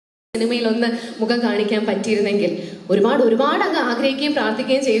സിനിമയിൽ ഒന്ന് മുഖം കാണിക്കാൻ പറ്റിയിരുന്നെങ്കിൽ ഒരുപാട് അങ്ങ് ആഗ്രഹിക്കുകയും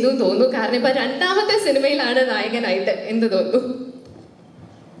പ്രാർത്ഥിക്കുകയും ചെയ്തു എന്ന് തോന്നുന്നു. കാരണം ഇപ്പൊ രണ്ടാമത്തെ സിനിമയിലാണ് നായകനായിട്ട്. എന്ത് തോന്നുന്നു?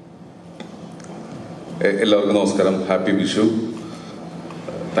 എല്ലാവർക്കും നമസ്കാരം, ഹാപ്പി വിഷു.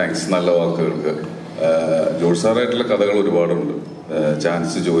 താങ്ക്സ് നല്ല വാക്കുകൾക്ക്. ജോഷ് സാറായിട്ടുള്ള കഥകൾ ഒരുപാടുണ്ട്.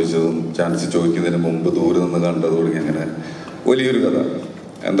 ചാൻസ് ചോദിച്ചതും ചാൻസ് ചോദിക്കുന്നതിന് മുമ്പ് ദൂരെ നിന്ന് കണ്ടത് തുടങ്ങി അങ്ങനെ വലിയൊരു കഥ.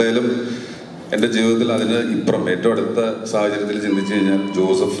 എന്തായാലും എൻ്റെ ജീവിതത്തിൽ അതിന് ഇപ്പുറം ഏറ്റവും അടുത്ത സാഹചര്യത്തിൽ ചിന്തിച്ചു കഴിഞ്ഞാൽ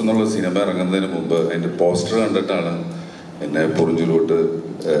ജോസഫ് എന്നുള്ള സിനിമ ഇറങ്ങുന്നതിന് മുമ്പ് അതിൻ്റെ പോസ്റ്റർ കണ്ടിട്ടാണ് എന്നെ പൊറിഞ്ചിലോട്ട്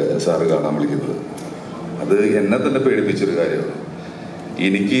സാറ് കാണാൻ വിളിക്കുന്നത്. അത് എന്നെ തന്നെ പേടിപ്പിച്ചൊരു കാര്യമാണ്.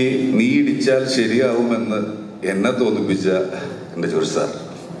 എനിക്ക് നീ ഇടിച്ചാൽ ശരിയാവുമെന്ന് എന്നെ തോന്നിപ്പിച്ച എൻ്റെ ജോഷ് സാർ,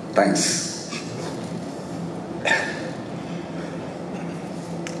 താങ്ക്സ്.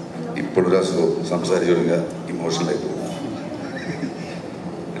 ഇപ്പോഴൊരു അസുഖം സംസാരിച്ചു തുടങ്ങിയ ഇമോഷണലായി പോകും.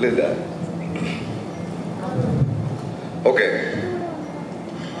 ഇല്ല ഓക്കെ,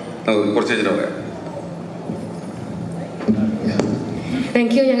 കുറച്ച് കഴിഞ്ഞിട്ട് പറയാം.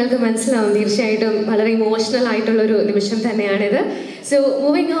 Thank you. ഞങ്ങൾക്ക് മനസ്സിലാവും, തീർച്ചയായിട്ടും വളരെ ഇമോഷണൽ ആയിട്ടുള്ള ഒരു നിമിഷം തന്നെയാണിത്. സോ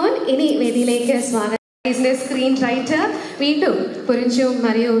മൂവിങ് ഓൺ, ഇനി വേദിയിലേക്ക് സ്വാഗതം. സ്ക്രീൻ റൈറ്റർ വീണ്ടും പൊരിഞ്ചും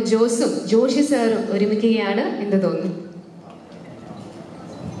മറിയോ ജോസും ജോഷി സാറും ഒരുമിക്കുകയാണ്. എന്ത് തോന്നുന്നു?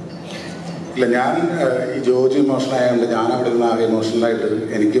 ഇല്ല, ഞാൻ ഈ ജോജു ഇമോഷണൽ ആയതുകൊണ്ട് ഞാൻ അവിടെ നിന്ന് ആകെ ഇമോഷണലായിട്ട്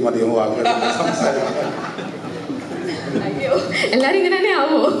എനിക്കും അധികം വാക്കുകൾ സംസാരിക്കാം. എല്ലാരും ഇങ്ങനെ തന്നെ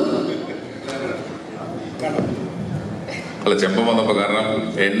ആവോ? അല്ല, ചെമ്പം വന്നപ്പോ, കാരണം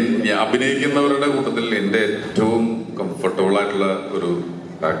അഭിനയിക്കുന്നവരുടെ കൂട്ടത്തിൽ എൻ്റെ ഏറ്റവും കംഫർട്ടബിൾ ആയിട്ടുള്ള ഒരു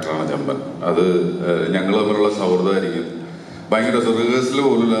ആക്ടറാണ് ചെമ്പൻ. അത് ഞങ്ങൾ തമ്മിലുള്ള സൗഹൃദമായിരിക്കും. ഭയങ്കര റിഹേഴ്സൽ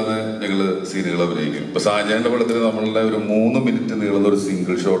പോലും ഇല്ലാതെ ഞങ്ങള് സീനുകൾ അഭിനയിക്കും. ഇപ്പൊ സാജാന്റെ പടത്തിൽ നമ്മളുടെ ഒരു 3 മിനിറ്റ് നീളുന്ന ഒരു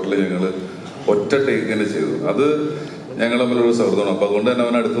സിംഗിൾ ഷോട്ടിൽ ഞങ്ങൾ ഒറ്റ ടേക്ക് തന്നെ ചെയ്തു. അത് ഞങ്ങൾ തമ്മിലുള്ള സൗഹൃദമാണ്. അപ്പൊ അതുകൊണ്ട് തന്നെ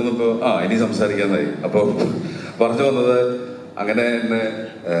അവൻ അടുത്ത് നിന്നിപ്പോ ഇനി സംസാരിക്കാന്നായി. അപ്പൊ പറഞ്ഞു വന്നത്, അങ്ങനെ എന്നെ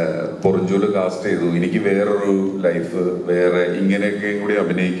പൊറിഞ്ചൂല് കാസ്റ്റ് ചെയ്തു. എനിക്ക് വേറൊരു ലൈഫ്, വേറെ ഇങ്ങനെയൊക്കെയും കൂടി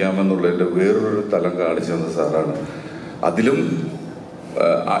അഭിനയിക്കാമെന്നുള്ളതിന്റെ വേറൊരു തലം കാണിച്ചു തന്ന സാറാണ്. അതിലും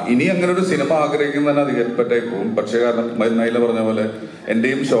ഇനി അങ്ങനെ ഒരു സിനിമ ആഗ്രഹിക്കുന്നതിന് അധികപ്പറ്റായി പോകും. പക്ഷെ കാരണം നൈല പറഞ്ഞ പോലെ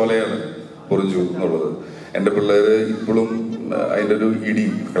എന്റെയും ഷോലയാണ് പൊറിഞ്ചു എന്നുള്ളത്. എൻ്റെ പിള്ളേര് ഇപ്പോഴും അതിൻ്റെ ഒരു ഇടി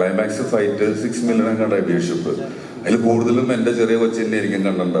ക്ലൈമാക്സ് ഫൈറ്റ് 6 മില്യൺ കണ്ട വ്യൂഷിപ്പ്, അതിൽ കൂടുതലും എൻ്റെ ചെറിയ കൊച്ചിനെ ആയിരിക്കും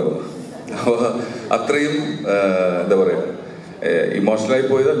കണ്ടിട്ടുണ്ടാവുക. അപ്പൊ അത്രയും എന്താ പറയാ, ഇമോഷണലായി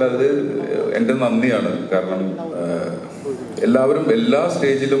പോയതല്ലാതെ എൻ്റെ നന്ദിയാണ്. കാരണം എല്ലാവരും എല്ലാ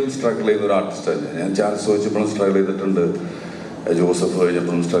സ്റ്റേജിലും സ്ട്രഗിൾ ചെയ്യുന്ന ഒരു ആർട്ടിസ്റ്റാണ്. ഞാൻ ചാൻസ് ചോദിച്ചപ്പോഴും സ്ട്രഗിൾ ചെയ്തിട്ടുണ്ട്, ജോസഫ്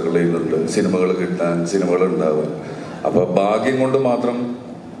കഴിഞ്ഞപ്പോഴും സ്ട്രഗിൾ ചെയ്യുന്നുണ്ട്, സിനിമകൾ കിട്ടാൻ, സിനിമകൾ ഉണ്ടാവാൻ. അപ്പൊ ഭാഗ്യം കൊണ്ട് മാത്രം,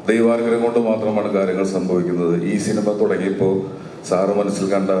 ദൈവാനുഗ്രഹം കൊണ്ട് മാത്രമാണ് കാര്യങ്ങൾ സംഭവിക്കുന്നത്. ഈ സിനിമ തുടങ്ങിയപ്പോൾ സാറ് മനസ്സിൽ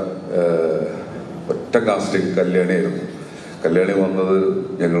കണ്ട ഒറ്റ കാസ്റ്റിംഗ് കല്യാണിയായിരുന്നു. കല്യാണി വന്നത്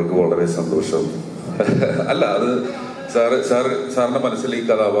ഞങ്ങൾക്ക് വളരെ സന്തോഷം. അല്ല, അത് സാറിന്റെ മനസ്സിൽ ഈ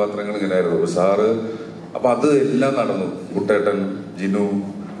കഥാപാത്രങ്ങൾ ഇങ്ങനെയായിരുന്നു. സാറ് അപ്പൊ അത് എല്ലാം നടന്നു. കുട്ടേട്ടൻ, ജിനു,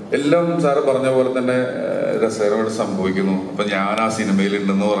 എല്ലാം സാറ് പറഞ്ഞ പോലെ തന്നെ രസകരമായിട്ട് സംഭവിക്കുന്നു. അപ്പൊ ഞാൻ ആ സിനിമയിൽ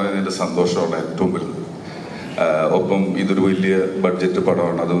ഉണ്ടെന്ന് പറയുന്നതിന്റെ സന്തോഷമാണ് ഏറ്റവും വലുത്. ഒപ്പം ഇതൊരു വലിയ ബഡ്ജറ്റ്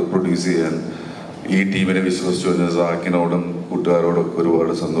പടമാണ്. അത് പ്രൊഡ്യൂസ് ചെയ്യാൻ ഈ ടീമിനെ വിശ്വസിച്ചു വന്ന സാക്കിനോടും കൂട്ടുകാരോടും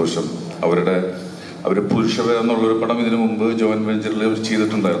ഒരുപാട് സന്തോഷം. അവര് പുരുഷവർ എന്നുള്ളൊരു പടം ഇതിനു മുമ്പ് ജോയിന്റ് വെഞ്ചറിൽ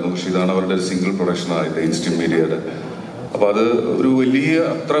ചെയ്തിട്ടുണ്ടായിരുന്നു. പക്ഷെ ഇതാണ് അവരുടെ ഒരു സിംഗിൾ പ്രൊഡക്ഷൻ ആയിട്ട് ഇൻസ്റ്റന്റ് മീഡിയയുടെ. അപ്പൊ അത് ഒരു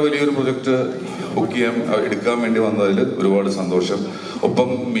അത്ര വലിയൊരു പ്രൊജക്ട് ബുക്ക് ചെയ്യാൻ എടുക്കാൻ വേണ്ടി വന്നതിൽ ഒരുപാട് സന്തോഷം. ഒപ്പം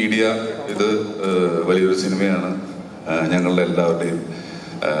മീഡിയ, ഇത് വലിയൊരു സിനിമയാണ് ഞങ്ങളുടെ എല്ലാവരുടെയും.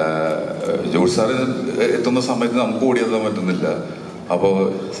 ജോഷ് സാറ് എത്തുന്ന സമയത്ത് നമുക്ക് ഓടിയെത്താൻ പറ്റുന്നില്ല. അപ്പോൾ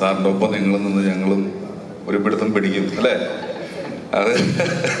സാറിൻ്റെ ഒപ്പം നിങ്ങളിൽ നിന്ന് ഞങ്ങളും ഒരു പിടുത്തം പിടിക്കും, അല്ലേ?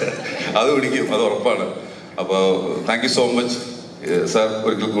 അത് പിടിക്കും, അത് ഉറപ്പാണ്. അപ്പോൾ thank you so much sir.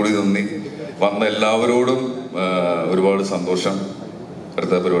 ഒരിക്കൽ കൂടി നന്ദി. വന്ന എല്ലാവരോടും ഒരുപാട് സന്തോഷം.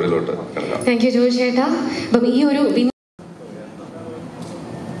 അടുത്ത പരിപാടിയിലോട്ട് കിടക്കാം. താങ്ക് യു ജോഷി ചേട്ടാ. അപ്പം ഈ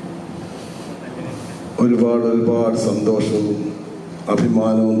ഒരുപാട് സന്തോഷവും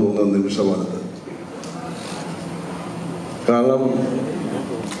അഭിമാനവും തോന്നുന്ന നിമിഷമാണിത്. കാരണം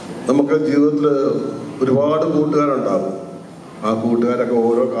നമുക്ക് ജീവിതത്തിൽ ഒരുപാട് കൂട്ടുകാരുണ്ടാകും. ആ കൂട്ടുകാരൊക്കെ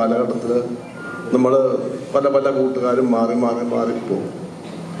ഓരോ കാലഘട്ടത്തിൽ നമ്മൾ പല കൂട്ടുകാരും മാറിപ്പോകും.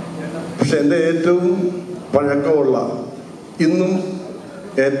 പക്ഷെ എൻ്റെ ഏറ്റവും പഴക്കമുള്ള, ഇന്നും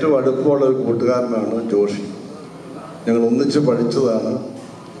ഏറ്റവും അടുപ്പമുള്ള ഒരു കൂട്ടുകാരനാണ് ജോഷി. ഞങ്ങൾ ഒന്നിച്ച് പഠിച്ചതാണ്.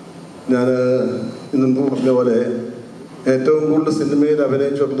 ഞാൻ ഇന്നും പറഞ്ഞ പോലെ ഏറ്റവും കൂടുതൽ സിനിമയിൽ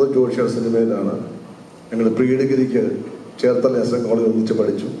അഭിനയിച്ചിട്ടുള്ളത് ജോഷിയുടെ സിനിമയിലാണ്. ഞങ്ങൾ പ്രീ ഡിഗ്രിക്ക് ചേർത്തല എസ് കോളേജ് ഒന്നിച്ച്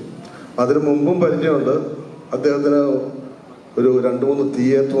പഠിച്ചു. അതിന് മുമ്പും പരിചയമുണ്ട്. അദ്ദേഹത്തിന് ഒരു 2-3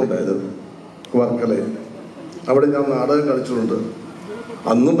 തിയേറ്റർ ഉണ്ടായിരുന്നു വർക്കലയിൽ. അവിടെ ഞാൻ നാടകം കളിച്ചിട്ടുണ്ട്.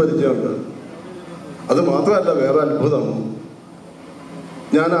 അന്നും പരിചയമുണ്ട്. അത് മാത്രമല്ല, വേറെ അത്ഭുതം,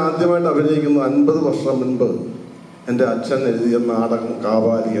 ഞാൻ ആദ്യമായിട്ട് അഭിനയിക്കുന്നത് 50 വർഷം മുൻപ് എൻ്റെ അച്ഛൻ എഴുതിയ നാടകം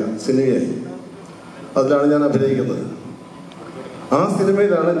കാവാലിയ സിനിമയായി. അതിലാണ് ഞാൻ അഭിനയിക്കുന്നത്. ആ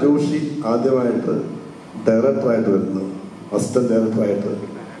സിനിമയിലാണ് ജോഷി ആദ്യമായിട്ട് ഡയറക്ടറായിട്ട് വരുന്നത്, അസിസ്റ്റന്റ് ഡയറക്ടറായിട്ട്.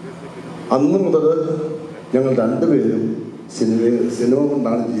 അന്ന് മുതൽ ഞങ്ങൾ രണ്ടുപേരും സിനിമ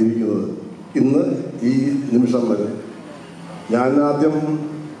കൊണ്ടാണ് ജീവിക്കുന്നത്, ഇന്ന് ഈ നിമിഷം വരെ. ഞാൻ ആദ്യം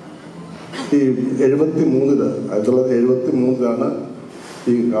ഈ 1973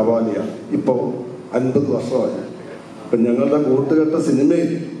 ഈ കവാലിയ. ഇപ്പോൾ 50 വർഷമായി. ഇപ്പം ഞങ്ങളുടെ കൂട്ടുകെട്ട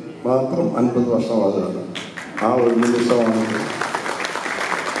സിനിമയിൽ മാത്രം 50 വർഷമാകുകയാണ്. ആ ഒരു നിമിഷമാണ്.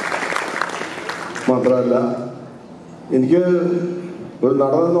 മാത്രമല്ല, എനിക്ക് ഒരു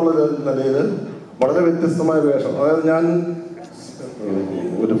നടൻ എന്നുള്ള നിലയിൽ വളരെ വ്യത്യസ്തമായ വേഷം. അതായത് ഞാൻ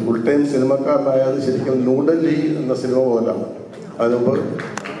ഒരു ഫുൾ ടൈം സിനിമക്കാരനായത് ശരിക്കും ന്യൂഡൽഹി എന്ന സിനിമ മുതലാണ്. അതിനുമുമ്പ്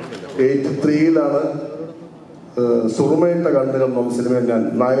 83 സുറുമയിട്ട കണ്ണുകൾ എന്ന സിനിമയിൽ ഞാൻ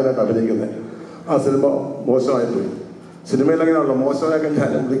നായകനായിട്ട് അഭിനയിക്കുന്നത്. ആ സിനിമ മോശമായിപ്പോയി. സിനിമയിൽ അങ്ങനെയാണല്ലോ, മോശമായൊക്കെ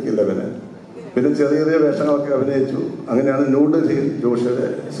ഞാൻ വിളിക്കില്ല പിന്നെ. പിന്നെ ചെറിയ ചെറിയ വേഷങ്ങളൊക്കെ അഭിനയിച്ചു. അങ്ങനെയാണ് ന്യൂഡൽഹിയിൽ ജോഷിയുടെ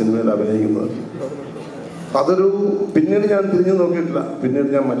സിനിമയിൽ അഭിനയിക്കുന്നത്. അതൊരു പിന്നീട് ഞാൻ തിരിഞ്ഞു നോക്കിയിട്ടില്ല. പിന്നീട്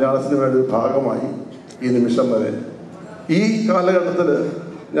ഞാൻ മലയാള സിനിമയുടെ ഒരു ഭാഗമായി ഈ നിമിഷം വരെ. ഈ കാലഘട്ടത്തിൽ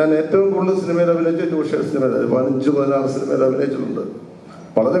ഞാൻ ഏറ്റവും കൂടുതൽ സിനിമയിൽ അഭിനയിച്ച ജോഷിയുടെ സിനിമയിൽ 15-16 സിനിമയിൽ അഭിനയിച്ചിട്ടുണ്ട്.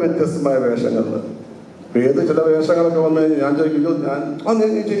 വളരെ വ്യത്യസ്തമായ വേഷങ്ങളിൽ. ഏത് ചില വേഷങ്ങളൊക്കെ വന്നു കഴിഞ്ഞാൽ ഞാൻ ചോദിക്കുന്നു,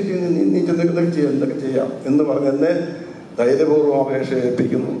 നീ എന്തൊക്കെ ചെയ്യാം എന്ന് പറഞ്ഞ് എന്നെ ധൈര്യപൂർവ്വം ആ വേഷം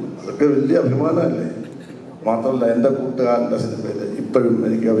ഏൽപ്പിക്കുന്നു. അതൊക്കെ വലിയ അഭിമാനമല്ലേ. മാത്രമല്ല, എൻ്റെ കൂട്ടുകാരൻ്റെ സിനിമയിൽ ഇപ്പോഴും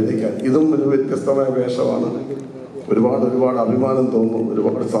എനിക്ക് അഭിനയിക്കാൻ ഇതും ഒരു വ്യത്യസ്തമായ വേഷമാണ്. ഒരുപാട് അഭിമാനം തോന്നുന്നു,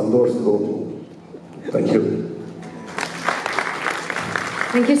 ഒരുപാട് സന്തോഷം തോന്നുന്നു. Thank you.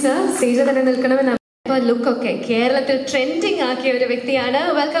 Thank you sir. സ്റ്റേജിൽ തന്നെ നിൽക്കണമെന്ന് ലുക്കൊക്കെ കേരളത്തിൽ ട്രെൻഡിങ് ആക്കിയ ഒരു വ്യക്തിയാണ്.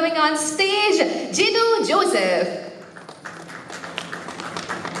 Welcoming on stage Jinu Joseph.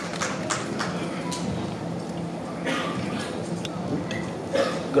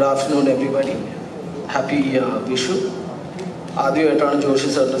 Good afternoon everybody. Happy Vishu. ആദ്യമായിട്ടാണ് ജോഷി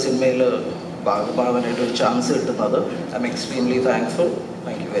സാറിൻ്റെ സിനിമയിൽ ഭാഗമാകാനായിട്ട് ഒരു ചാൻസ് കിട്ടുന്നത്. I am extremely thankful.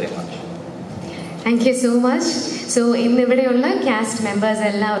 Thank you very much. Thank you so much. So ഇന്നിവിടെയുള്ള cast members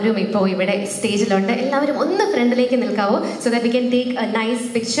എല്ലാവരും ഇപ്പോൾ ഇവിടെ സ്റ്റേജിലുണ്ട്. എല്ലാവരും ഒന്ന് ഫ്രണ്ടിലേക്ക് നിൽക്കാവോ, so that we can take A nice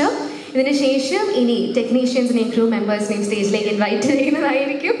picture. ഇതിന് ശേഷം ഇനി ടെക്നീഷ്യൻസിനെയും ക്രൂ മെമ്പേഴ്സിനെയും സ്റ്റേജിലേക്ക് ഇൻവൈറ്റ്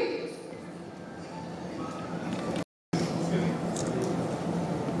ചെയ്യുന്നതായിരിക്കും.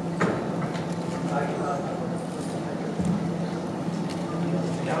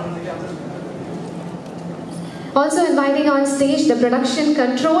 Also inviting on stage the production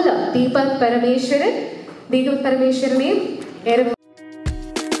controller Deepak Parameswaran.